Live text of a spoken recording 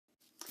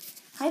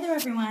Hi there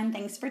everyone,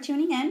 thanks for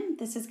tuning in.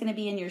 This is going to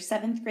be in your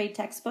 7th grade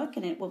textbook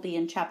and it will be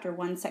in chapter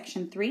 1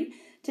 section 3.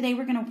 Today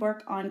we're going to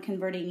work on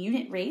converting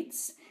unit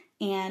rates,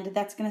 and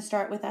that's going to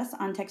start with us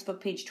on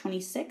textbook page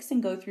 26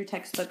 and go through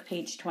textbook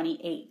page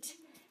 28.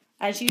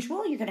 As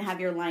usual, you're going to have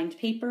your lined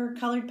paper,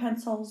 colored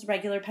pencils,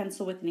 regular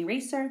pencil with an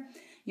eraser,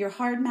 your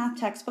hard math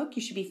textbook.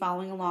 You should be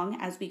following along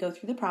as we go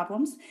through the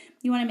problems.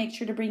 You want to make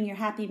sure to bring your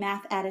happy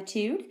math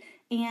attitude,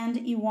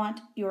 and you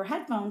want your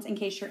headphones in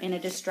case you're in a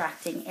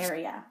distracting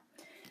area.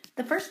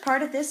 The first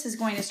part of this is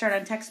going to start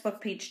on textbook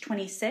page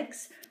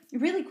 26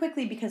 really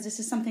quickly because this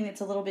is something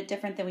that's a little bit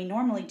different than we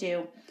normally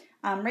do.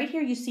 Right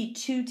here you see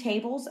two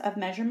tables of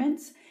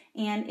measurements,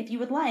 and if you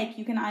would like,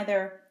 you can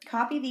either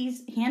copy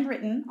these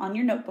handwritten on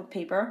your notebook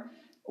paper,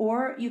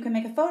 or you can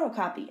make a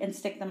photocopy and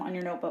stick them on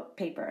your notebook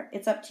paper.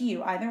 It's up to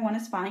you. Either one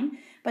is fine,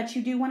 but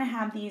you do want to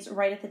have these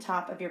right at the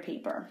top of your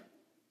paper.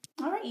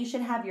 All right, you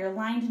should have your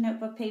lined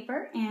notebook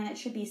paper, and it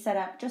should be set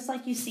up just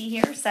like you see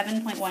here,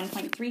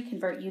 7.1.3,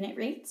 convert unit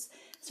rates.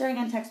 Starting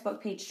on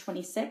textbook page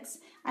 26,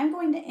 I'm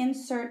going to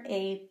insert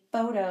a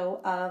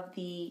photo of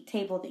the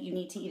table that you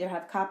need to either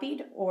have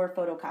copied or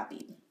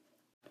photocopied.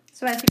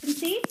 So as you can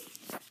see,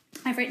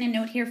 I've written a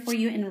note here for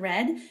you in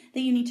red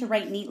that you need to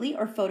write neatly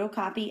or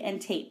photocopy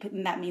and tape,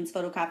 and that means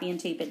photocopy and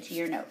tape it to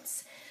your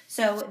notes.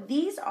 So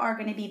these are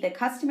going to be the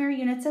customary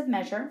units of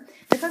measure.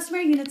 The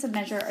customary units of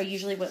measure are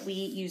usually what we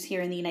use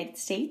here in the United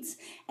States,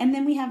 and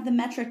then we have the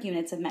metric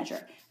units of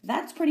measure.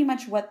 That's pretty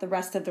much what the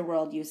rest of the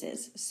world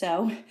uses.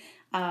 So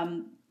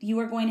you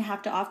are going to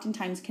have to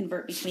oftentimes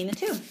convert between the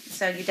two.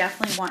 So you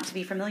definitely want to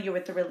be familiar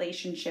with the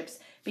relationships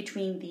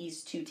between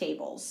these two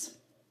tables.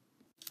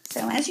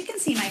 So as you can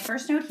see, my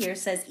first note here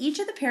says each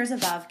of the pairs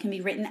above can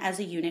be written as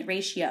a unit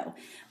ratio,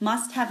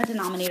 must have a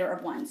denominator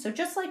of 1. So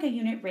just like a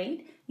unit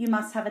rate, you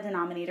must have a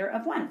denominator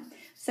of 1.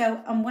 So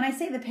when I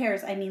say the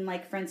pairs, I mean,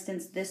 like, for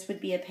instance, this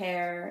would be a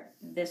pair,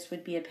 this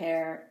would be a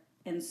pair,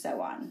 and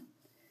so on.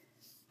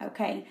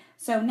 Okay,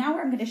 so now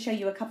I'm going to show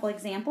you a couple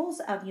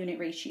examples of unit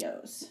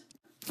ratios.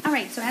 All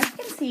right, so as you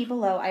can see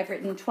below, I've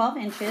written 12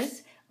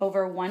 inches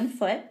over 1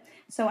 foot.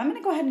 So I'm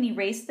going to go ahead and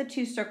erase the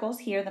two circles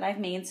here that I've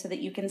made so that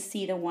you can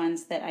see the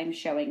ones that I'm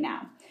showing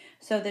now.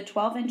 So the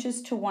 12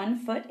 inches to 1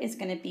 foot is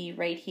going to be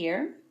right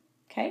here,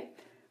 okay?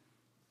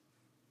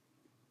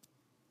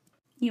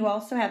 You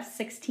also have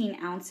 16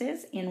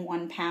 ounces in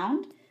 1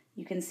 pound.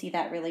 You can see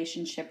that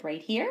relationship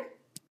right here.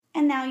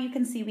 And now you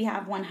can see we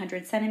have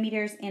 100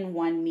 centimeters in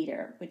 1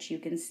 meter, which you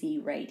can see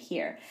right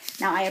here.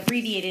 Now I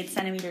abbreviated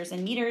centimeters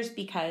and meters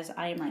because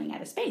I am running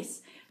out of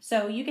space.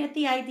 So you get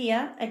the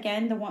idea.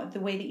 Again, the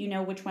way that you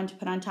know which one to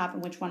put on top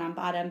and which one on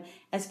bottom.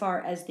 As far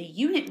as the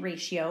unit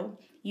ratio,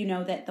 you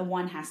know that the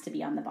 1 has to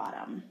be on the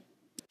bottom.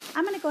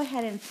 I'm going to go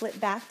ahead and flip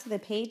back to the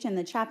page and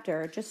the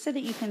chapter just so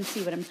that you can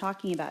see what I'm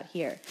talking about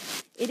here.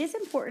 It is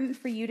important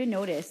for you to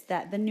notice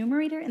that the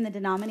numerator and the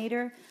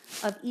denominator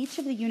of each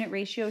of the unit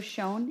ratios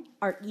shown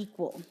are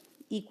equal.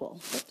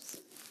 Oops.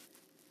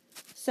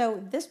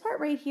 So this part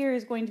right here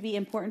is going to be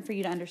important for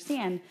you to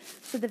understand.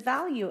 So the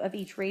value of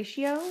each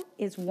ratio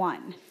is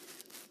 1.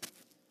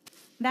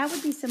 That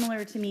would be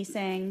similar to me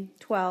saying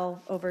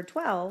 12 over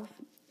 12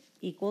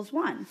 equals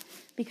 1,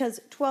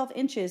 because 12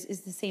 inches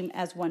is the same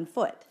as 1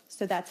 foot.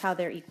 So that's how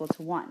they're equal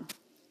to 1.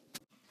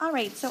 All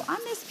right, so on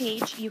this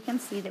page, you can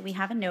see that we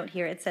have a note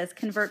here. It says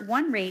convert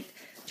one rate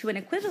to an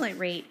equivalent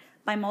rate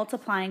by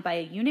multiplying by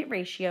a unit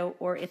ratio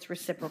or its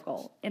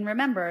reciprocal. And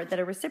remember that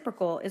a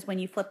reciprocal is when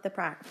you flip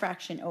the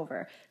fraction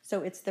over.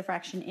 So it's the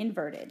fraction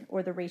inverted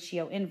or the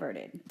ratio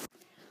inverted.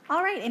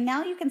 All right, and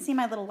now you can see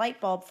my little light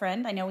bulb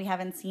friend. I know we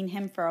haven't seen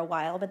him for a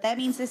while, but that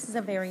means this is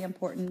a very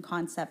important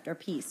concept or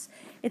piece.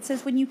 It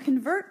says when you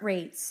convert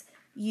rates,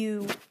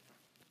 you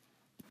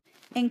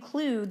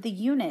include the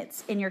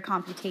units in your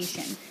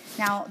computation.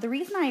 Now, the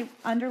reason I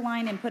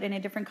underline and put in a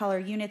different color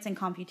units in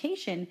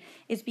computation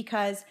is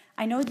because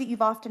I know that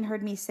you've often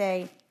heard me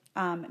say,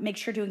 make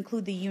sure to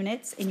include the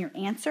units in your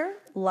answer,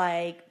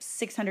 like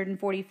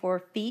 644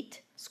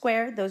 feet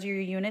squared. Those are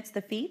your units,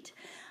 the feet.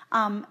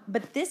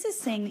 But this is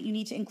saying that you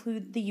need to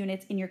include the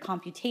units in your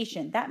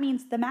computation. That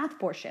means the math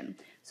portion.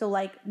 So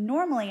like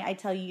normally I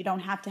tell you you don't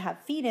have to have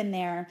feet in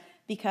there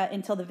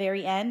until the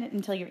very end,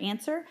 until your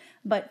answer.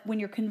 But when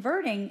you're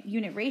converting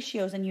unit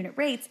ratios and unit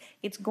rates,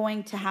 it's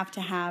going to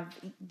have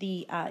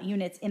the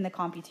units in the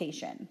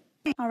computation.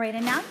 All right,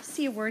 and now you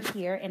see a word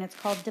here, and it's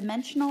called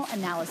dimensional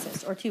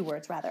analysis, or 2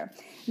 words rather.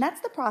 And that's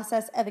the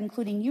process of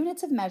including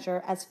units of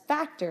measure as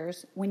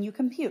factors when you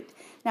compute.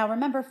 Now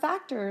remember,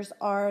 factors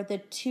are the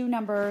two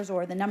numbers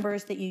or the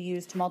numbers that you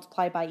use to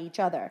multiply by each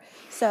other.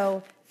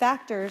 So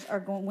factors are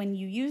when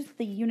you use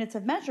the units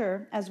of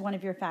measure as one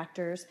of your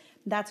factors,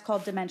 that's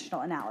called dimensional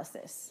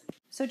analysis.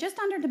 So just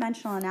under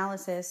dimensional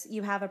analysis,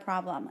 you have a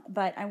problem,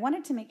 but I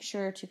wanted to make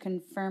sure to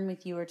confirm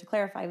with you or to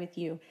clarify with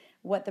you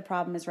what the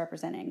problem is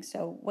representing.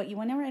 So what you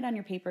want to write on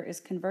your paper is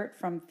convert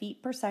from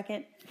feet per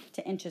second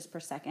to inches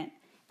per second,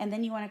 and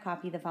then you want to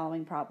copy the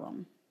following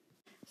problem.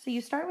 So you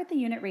start with the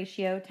unit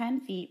ratio 10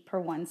 feet per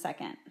 1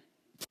 second,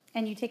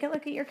 and you take a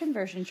look at your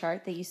conversion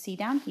chart that you see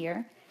down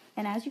here,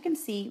 And as you can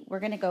see, we're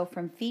going to go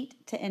from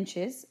feet to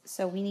inches,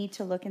 so we need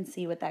to look and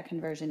see what that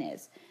conversion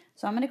is.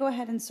 So I'm going to go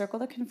ahead and circle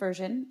the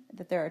conversion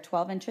that there are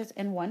 12 inches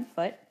and 1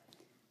 foot.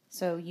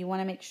 So you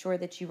want to make sure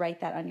that you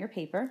write that on your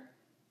paper.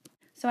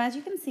 So as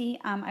you can see,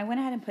 I went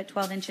ahead and put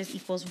 12 inches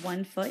equals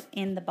 1 foot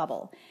in the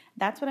bubble.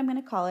 That's what I'm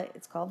going to call it.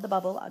 It's called the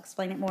bubble. I'll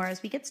explain it more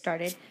as we get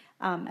started,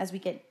 as we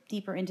get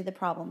deeper into the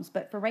problems.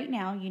 But for right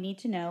now, you need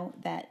to know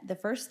that the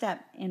first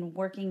step in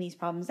working these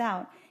problems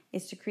out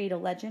is to create a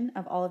legend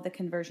of all of the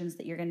conversions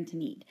that you're going to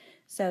need.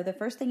 So the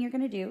first thing you're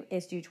going to do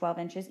is do 12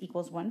 inches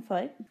equals 1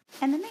 foot,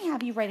 and then they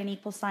have you write an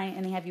equal sign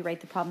and they have you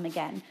write the problem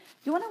again.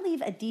 You want to leave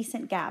a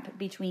decent gap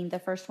between the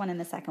first one and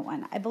the second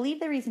one. I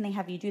believe the reason they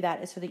have you do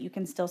that is so that you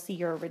can still see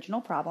your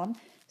original problem.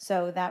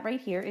 So that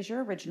right here is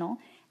your original.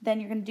 Then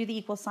you're going to do the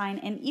equal sign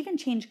and even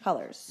change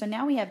colors. So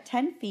now we have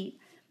 10 feet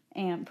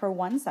per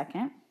 1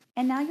 second.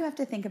 And now you have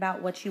to think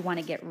about what you want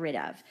to get rid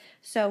of.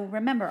 So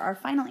remember, our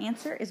final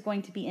answer is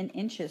going to be in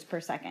inches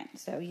per second.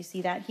 So you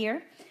see that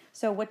here?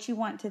 So what you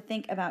want to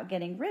think about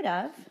getting rid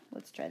of,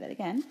 let's try that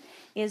again,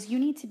 is you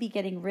need to be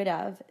getting rid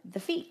of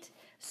the feet.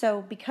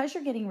 So because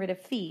you're getting rid of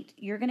feet,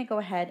 you're going to go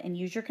ahead and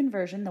use your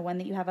conversion, the one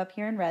that you have up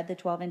here in red, the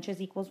 12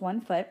 inches equals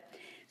 1 foot.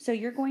 So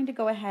you're going to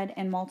go ahead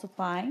and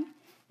multiply,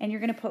 and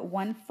you're going to put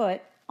 1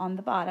 foot on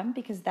the bottom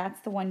because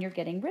that's the one you're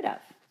getting rid of.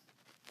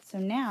 So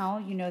now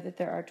you know that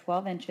there are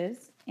 12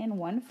 inches and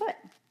 1 foot.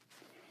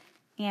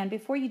 And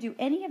before you do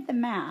any of the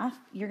math,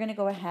 you're going to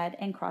go ahead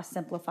and cross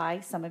simplify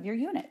some of your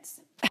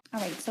units. All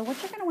right, so what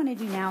you're going to want to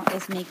do now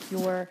is make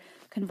your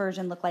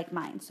conversion look like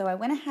mine. So I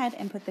went ahead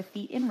and put the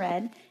feet in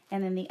red,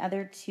 and then the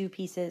other 2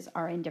 pieces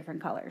are in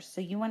different colors. So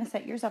you want to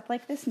set yours up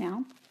like this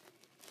now.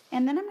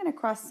 And then I'm going to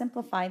cross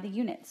simplify the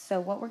units. So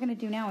what we're going to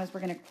do now is we're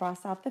going to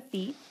cross out the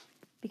feet,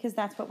 because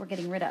that's what we're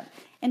getting rid of.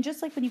 And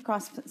just like when you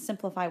cross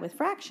simplify with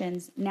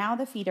fractions, now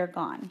the feet are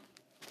gone.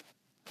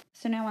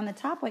 So now on the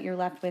top, what you're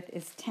left with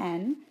is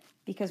 10,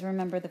 because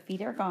remember the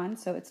feet are gone,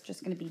 so it's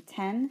just going to be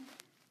 10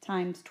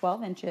 times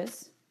 12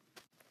 inches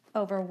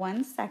over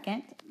 1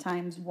 second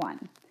times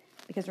 1,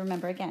 because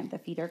remember again, the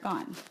feet are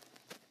gone.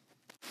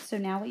 So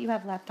now what you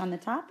have left on the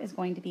top is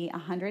going to be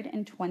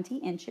 120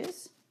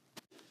 inches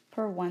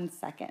per 1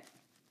 second.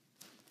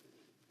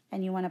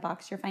 And you want to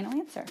box your final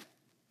answer.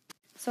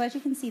 So as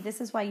you can see,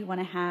 this is why you want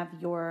to have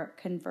your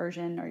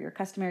conversion or your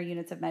customary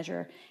units of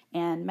measure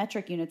and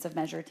metric units of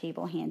measure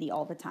table handy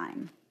all the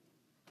time.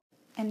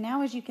 And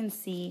now as you can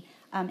see,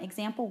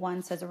 example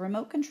 1 says a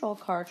remote control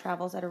car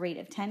travels at a rate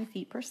of 10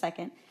 feet per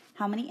second.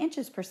 How many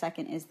inches per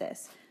second is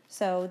this?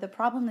 So the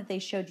problem that they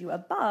showed you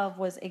above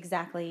was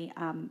exactly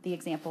the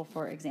example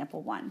for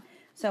example 1.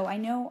 So I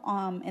know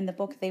in the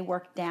book they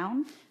work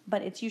down,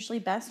 but it's usually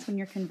best when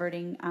you're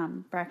converting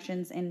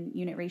fractions and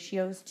unit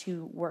ratios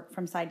to work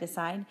from side to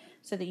side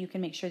so that you can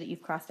make sure that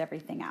you've crossed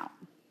everything out.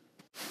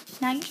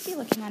 Now you should be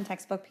looking on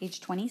textbook page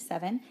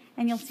 27,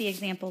 and you'll see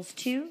examples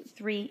 2,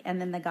 3,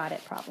 and then the got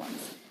it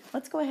problems.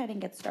 Let's go ahead and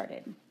get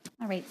started.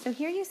 All right, so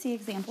here you see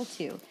example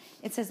 2.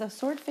 It says a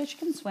swordfish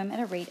can swim at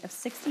a rate of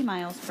 60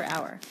 miles per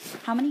hour.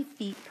 How many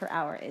feet per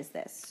hour is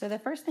this? So the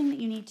first thing that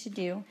you need to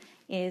do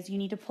is you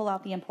need to pull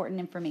out the important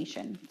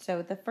information.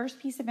 So the first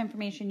piece of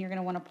information you're going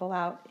to want to pull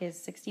out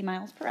is 60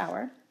 miles per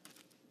hour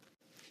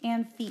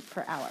and feet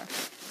per hour.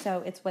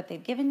 So it's what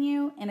they've given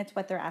you and it's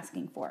what they're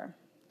asking for.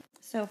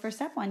 So for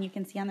step 1, you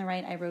can see on the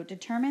right, I wrote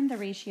determine the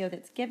ratio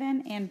that's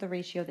given and the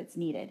ratio that's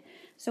needed.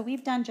 So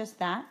we've done just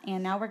that,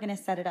 and now we're going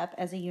to set it up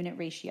as a unit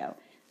ratio.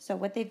 So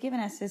what they've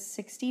given us is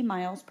 60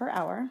 miles per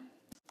hour.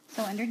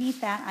 So underneath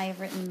that, I have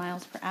written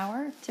miles per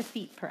hour to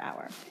feet per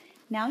hour.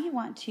 Now you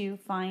want to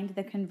find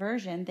the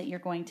conversion that you're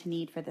going to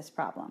need for this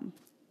problem.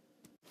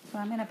 So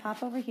I'm going to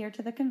pop over here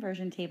to the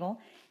conversion table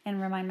and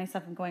remind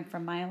myself I'm going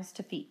from miles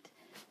to feet.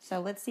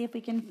 So let's see if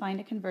we can find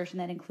a conversion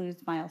that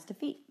includes miles to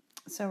feet.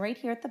 So right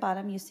here at the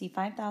bottom, you see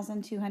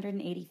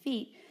 5,280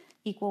 feet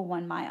equal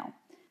 1 mile.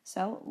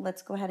 So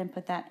let's go ahead and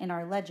put that in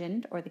our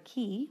legend or the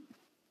key.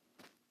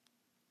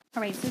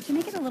 All right, so to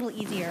make it a little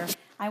easier,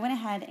 I went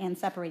ahead and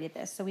separated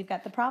this. So we've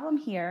got the problem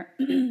here,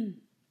 and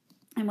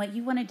what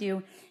you want to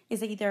do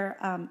is either,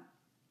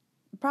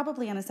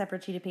 probably on a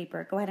separate sheet of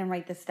paper, go ahead and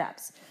write the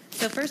steps.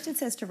 So first it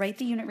says to write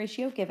the unit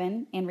ratio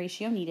given and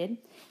ratio needed.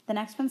 The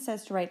next one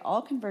says to write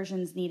all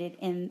conversions needed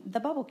in the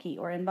bubble key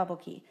or in bubble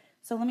key.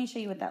 So let me show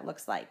you what that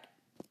looks like.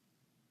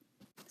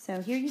 So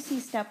here you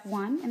see step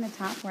 1 in the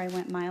top where I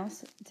went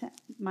miles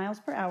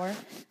per hour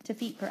to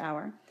feet per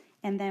hour.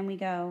 And then we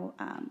go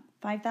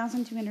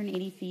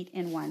 5,280 feet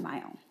in 1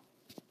 mile.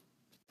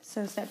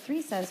 So step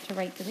 3 says to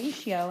write the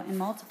ratio and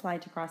multiply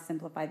to cross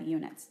simplify the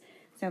units.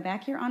 So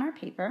back here on our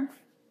paper,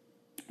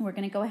 we're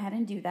going to go ahead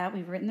and do that.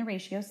 We've written the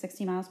ratio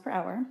 60 miles per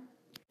hour.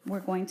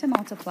 We're going to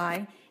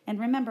multiply. And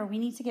remember, we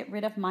need to get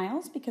rid of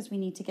miles because we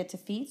need to get to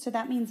feet. So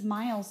that means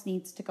miles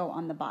needs to go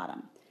on the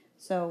bottom.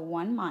 So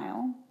 1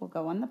 mile will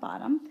go on the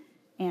bottom.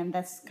 And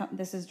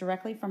this is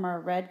directly from our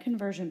red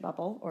conversion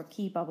bubble or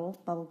key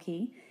bubble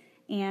key.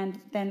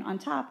 And then on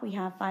top, we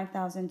have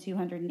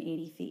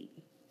 5,280 feet.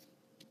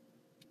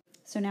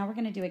 So now we're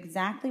going to do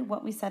exactly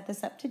what we set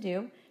this up to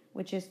do,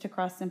 which is to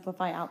cross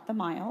simplify out the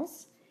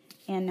miles.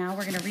 And now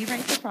we're going to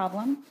rewrite the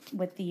problem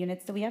with the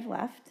units that we have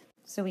left.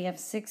 So we have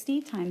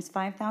 60 times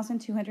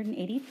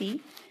 5,280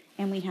 feet,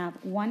 and we have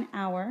 1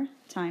 hour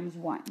times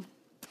 1.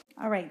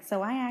 All right,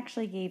 so I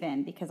actually gave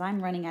in because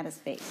I'm running out of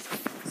space.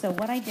 So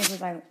what I did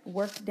was I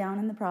worked down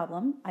in the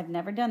problem. I've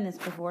never done this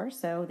before,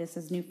 so this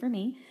is new for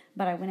me,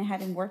 but I went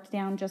ahead and worked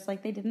down just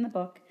like they did in the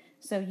book.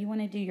 So you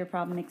want to do your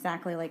problem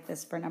exactly like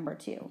this for number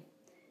 2.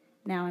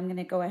 Now I'm going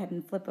to go ahead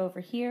and flip over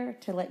here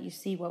to let you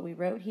see what we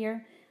wrote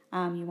here.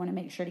 You want to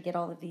make sure to get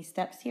all of these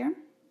steps here.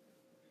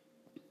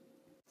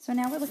 So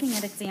now we're looking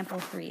at example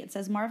 3. It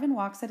says Marvin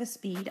walks at a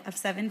speed of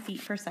 7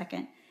 feet per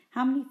second.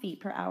 How many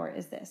feet per hour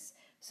is this?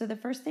 So the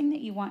first thing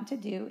that you want to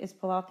do is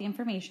pull out the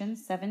information,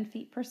 7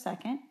 feet per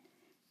second,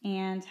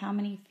 and how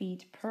many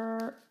feet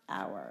per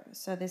hour.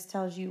 So this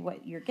tells you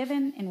what you're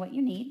given and what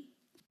you need.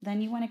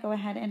 Then you want to go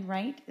ahead and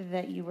write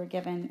that you were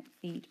given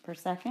feet per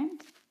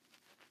second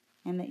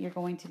and that you're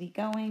going to be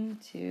going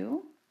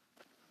to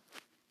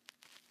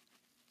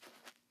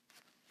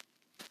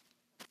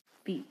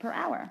feet per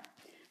hour.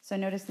 So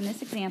notice in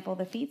this example,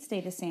 the feet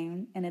stay the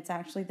same and it's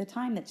actually the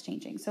time that's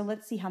changing. So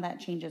let's see how that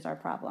changes our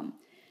problem.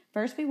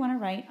 First, we want to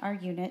write our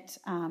unit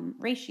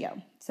ratio,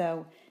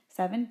 so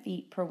 7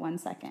 feet per 1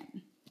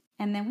 second.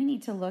 And then we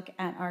need to look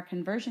at our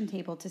conversion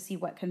table to see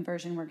what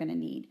conversion we're going to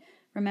need.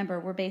 Remember,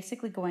 we're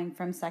basically going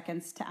from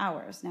seconds to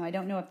hours. Now, I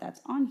don't know if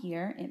that's on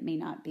here. It may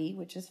not be,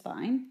 which is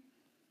fine.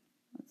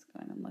 Let's go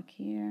ahead and look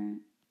here.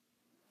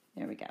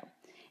 There we go.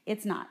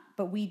 It's not,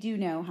 but we do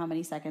know how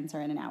many seconds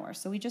are in an hour.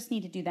 So we just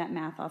need to do that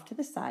math off to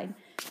the side.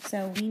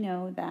 So we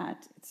know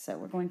that, so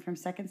we're going from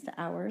seconds to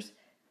hours.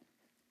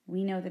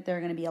 We know that there are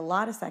going to be a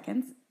lot of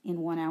seconds in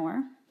 1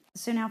 hour.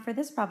 So now for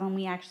this problem,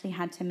 we actually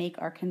had to make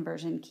our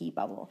conversion key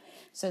bubble.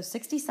 So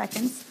 60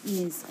 seconds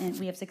is, and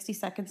we have 60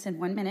 seconds in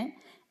 1 minute,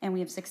 and we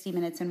have 60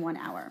 minutes in 1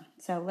 hour.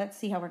 So let's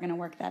see how we're going to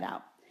work that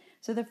out.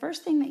 So the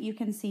first thing that you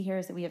can see here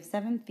is that we have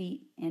 7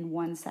 feet in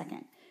 1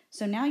 second.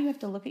 So now you have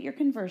to look at your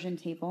conversion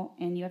table,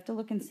 and you have to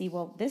look and see,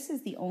 well, this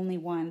is the only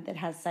one that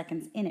has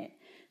seconds in it.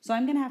 So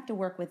I'm going to have to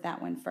work with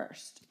that one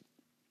first.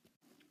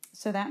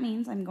 So that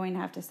means I'm going to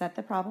have to set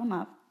the problem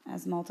up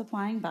as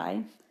multiplying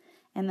by,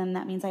 and then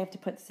that means I have to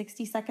put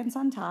 60 seconds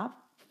on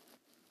top.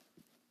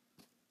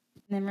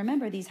 And then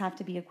remember, these have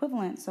to be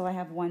equivalent, so I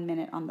have 1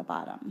 minute on the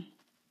bottom.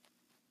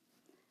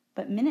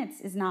 But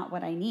minutes is not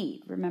what I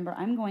need. Remember,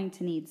 I'm going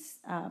to need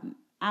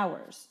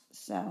hours.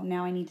 So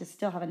now I need to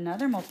still have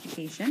another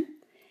multiplication.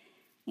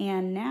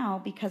 And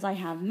now, because I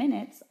have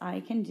minutes,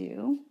 I can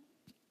do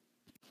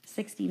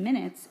 60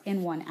 minutes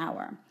in 1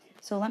 hour.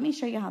 So let me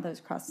show you how those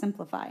cross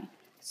simplify.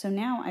 So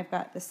now I've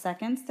got the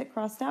seconds that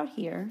crossed out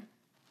here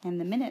and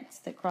the minutes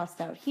that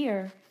crossed out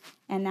here,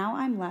 and now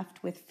I'm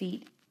left with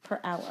feet per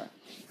hour.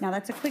 Now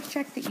that's a quick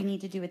check that you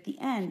need to do at the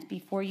end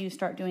before you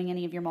start doing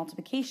any of your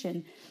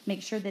multiplication.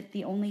 Make sure that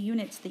the only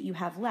units that you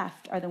have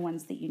left are the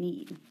ones that you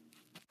need.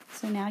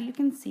 So now you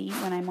can see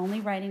when I'm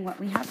only writing what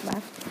we have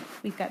left,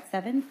 we've got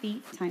 7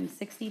 feet times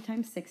 60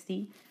 times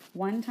 60,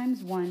 1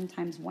 times 1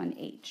 times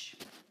 1h.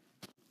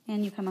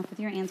 And you come up with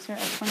your answer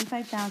of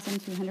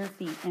 25,200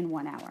 feet in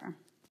 1 hour.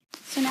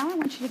 So now I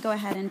want you to go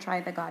ahead and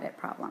try the got it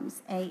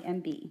problems, A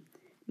and B.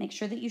 Make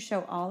sure that you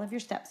show all of your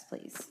steps,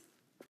 please.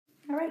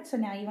 All right, so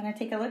now you want to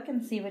take a look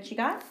and see what you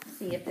got,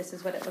 see if this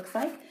is what it looks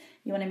like.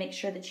 You want to make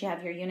sure that you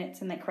have your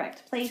units in the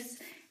correct place,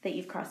 that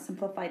you've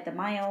cross-simplified the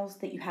miles,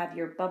 that you have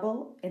your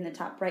bubble in the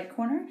top right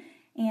corner,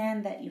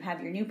 and that you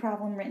have your new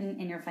problem written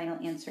and your final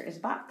answer is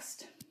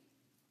boxed.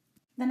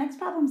 The next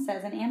problem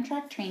says an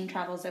Amtrak train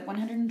travels at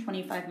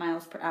 125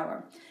 miles per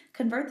hour.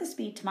 Convert the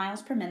speed to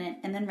miles per minute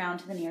and then round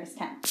to the nearest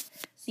tenth.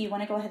 So you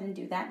want to go ahead and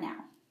do that now.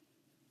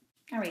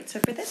 All right, so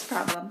for this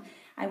problem,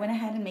 I went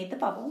ahead and made the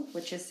bubble,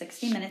 which is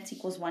 60 minutes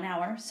equals 1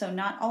 hour. So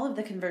not all of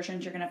the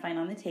conversions you're going to find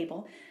on the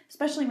table,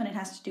 especially when it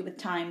has to do with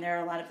time. There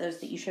are a lot of those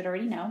that you should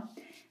already know.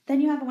 Then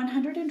you have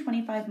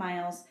 125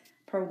 miles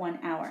per 1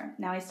 hour.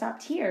 Now I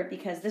stopped here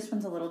because this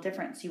one's a little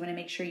different, so you want to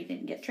make sure you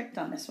didn't get tricked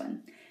on this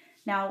one.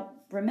 Now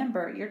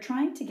remember, you're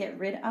trying to get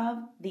rid of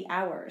the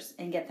hours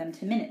and get them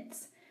to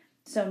minutes.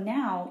 So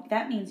now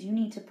that means you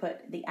need to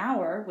put the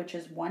hour, which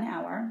is 1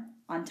 hour,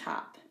 on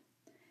top.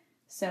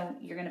 So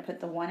you're going to put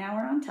the 1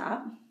 hour on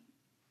top,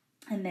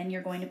 and then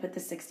you're going to put the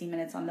 60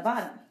 minutes on the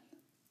bottom.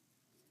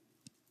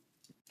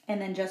 And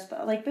then just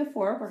like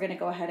before, we're going to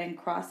go ahead and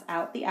cross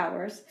out the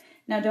hours.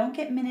 Now don't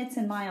get minutes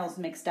and miles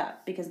mixed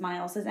up because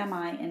miles is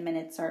MI and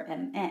minutes are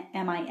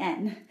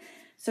MIN.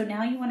 So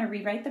now you want to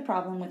rewrite the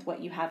problem with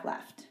what you have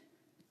left.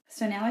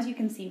 So now as you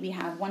can see, we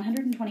have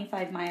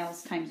 125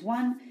 miles times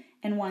 1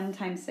 and 1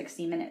 times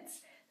 60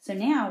 minutes. So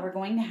now we're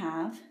going to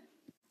have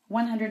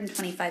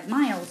 125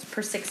 miles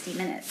per 60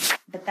 minutes,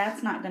 but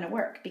that's not going to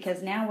work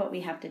because now what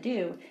we have to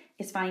do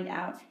is find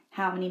out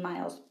how many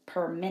miles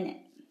per minute.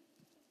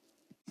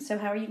 So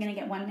how are you going to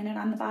get 1 minute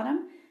on the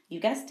bottom? You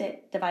guessed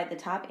it, divide the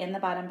top and the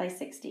bottom by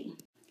 60.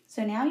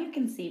 So now you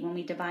can see when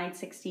we divide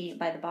 60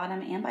 by the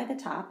bottom and by the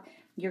top,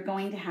 you're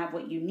going to have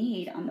what you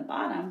need on the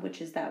bottom,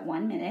 which is that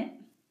 1 minute.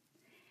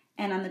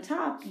 And on the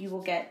top, you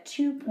will get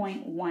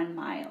 2.1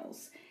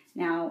 miles.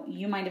 Now,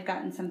 you might have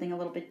gotten something a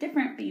little bit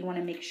different, but you want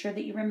to make sure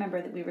that you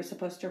remember that we were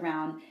supposed to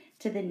round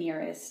to the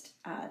nearest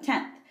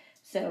tenth.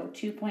 So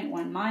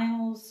 2.1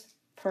 miles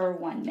per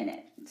 1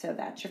 minute. So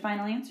that's your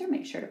final answer.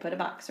 Make sure to put a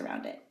box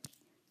around it.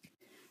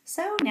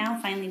 So now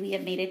finally we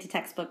have made it to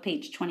textbook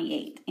page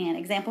 28, and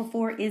example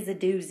 4 is a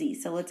doozy.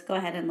 So let's go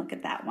ahead and look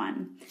at that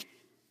one.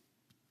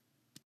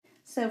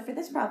 So for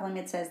this problem,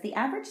 it says the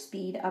average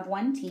speed of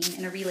one team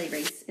in a relay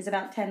race is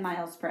about 10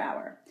 miles per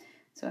hour.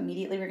 So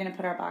immediately we're going to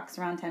put our box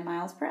around 10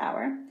 miles per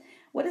hour.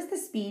 What is the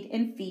speed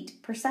in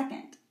feet per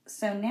second?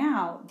 So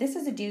now this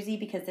is a doozy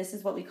because this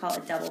is what we call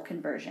a double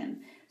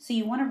conversion. So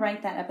you want to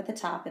write that up at the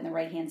top in the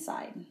right-hand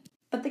side.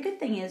 But the good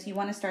thing is you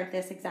want to start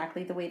this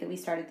exactly the way that we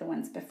started the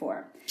ones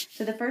before.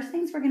 So the first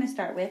things we're going to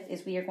start with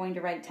is we are going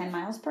to write 10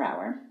 miles per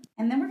hour.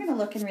 And then we're going to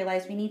look and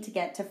realize we need to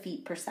get to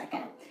feet per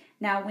second.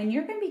 Now, when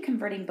you're going to be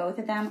converting both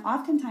of them,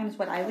 oftentimes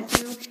what I would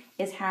do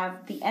is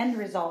have the end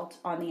result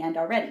on the end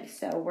already.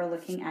 So we're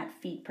looking at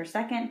feet per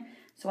second.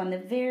 So on the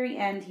very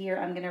end here,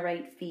 I'm going to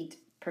write feet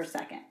per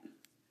second.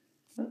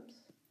 Oops.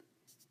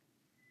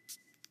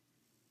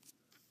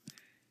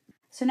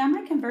 So now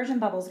my conversion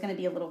bubble is going to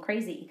be a little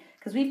crazy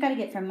because we've got to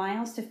get from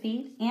miles to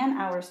feet and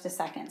hours to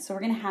seconds. So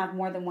we're going to have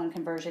more than one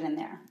conversion in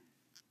there.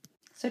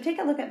 So take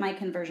a look at my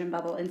conversion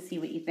bubble and see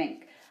what you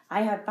think.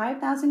 I have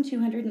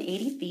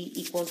 5,280 feet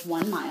equals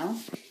 1 mile,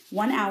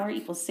 1 hour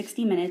equals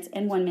 60 minutes,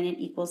 and 1 minute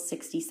equals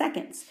 60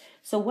 seconds.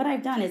 So what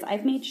I've done is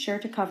I've made sure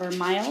to cover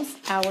miles,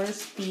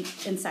 hours,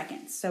 feet, and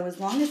seconds. So as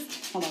long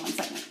as, hold on one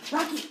second.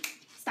 Rocky,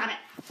 stop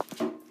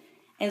it.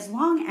 As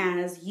long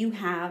as you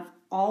have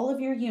all of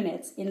your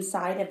units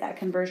inside of that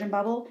conversion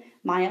bubble,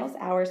 miles,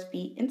 hours,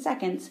 feet, and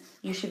seconds,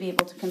 you should be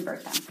able to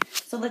convert them.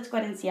 So let's go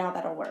ahead and see how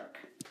that'll work.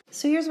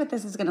 So here's what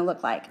this is going to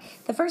look like.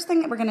 The first thing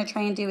that we're going to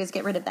try and do is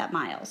get rid of that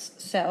miles.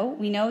 So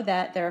we know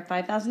that there are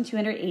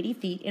 5,280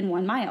 feet in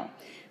 1 mile.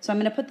 So I'm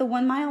going to put the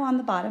 1 mile on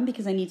the bottom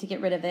because I need to get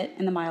rid of it,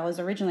 and the mile is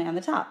originally on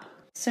the top.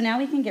 So now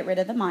we can get rid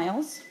of the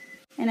miles.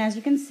 And as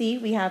you can see,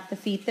 we have the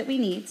feet that we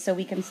need, so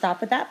we can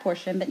stop at that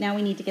portion, but now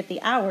we need to get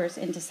the hours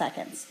into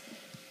seconds.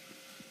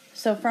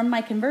 So from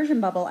my conversion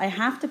bubble, I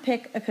have to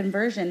pick a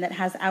conversion that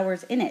has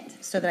hours in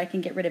it so that I can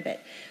get rid of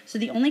it. So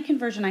the only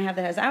conversion I have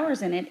that has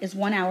hours in it is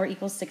 1 hour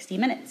equals 60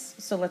 minutes.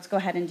 So let's go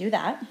ahead and do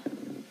that.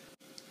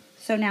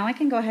 So now I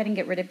can go ahead and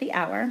get rid of the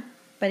hour.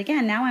 But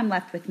again, now I'm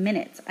left with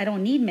minutes. I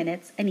don't need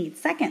minutes, I need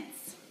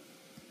seconds.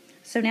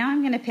 So now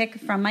I'm going to pick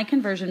from my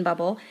conversion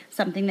bubble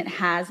something that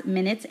has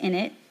minutes in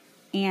it.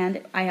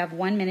 And I have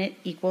 1 minute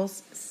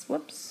equals,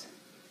 whoops.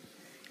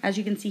 As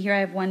you can see here, I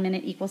have 1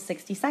 minute equals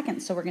 60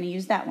 seconds. So we're going to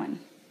use that one.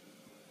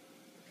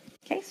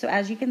 Okay, so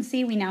as you can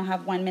see, we now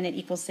have 1 minute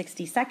equals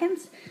 60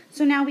 seconds.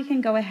 So now we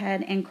can go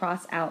ahead and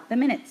cross out the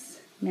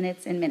minutes,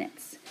 minutes and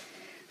minutes.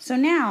 So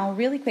now,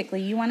 really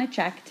quickly, you want to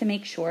check to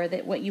make sure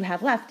that what you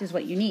have left is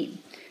what you need.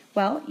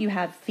 Well, you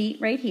have feet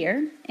right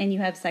here, and you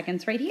have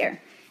seconds right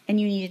here.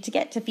 And you needed to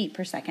get to feet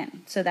per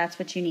second, so that's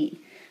what you need.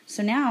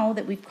 So now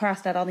that we've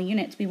crossed out all the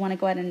units, we want to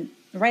go ahead and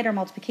write our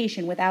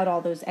multiplication without all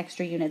those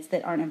extra units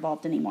that aren't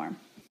involved anymore.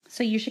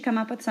 So you should come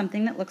up with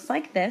something that looks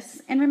like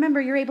this. And remember,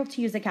 you're able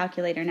to use a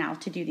calculator now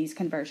to do these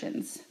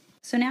conversions.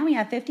 So now we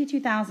have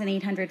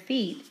 52,800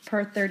 feet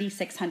per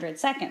 3,600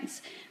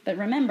 seconds. But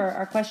remember,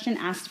 our question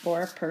asked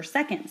for per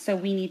second. So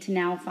we need to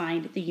now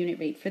find the unit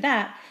rate for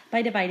that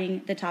by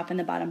dividing the top and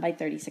the bottom by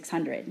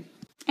 3,600.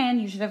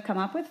 And you should have come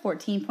up with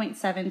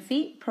 14.7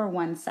 feet per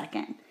 1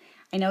 second.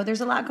 I know there's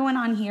a lot going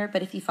on here,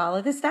 but if you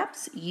follow the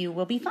steps, you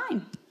will be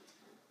fine.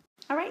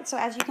 All right, so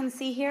as you can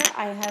see here,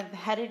 I have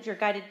headed your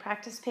guided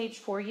practice page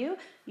for you.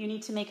 You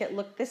need to make it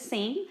look the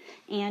same,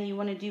 and you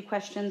want to do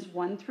questions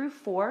 1 through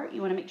 4.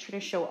 You want to make sure to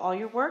show all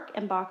your work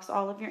and box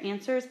all of your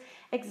answers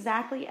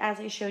exactly as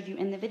I showed you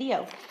in the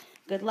video.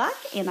 Good luck,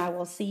 and I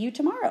will see you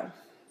tomorrow.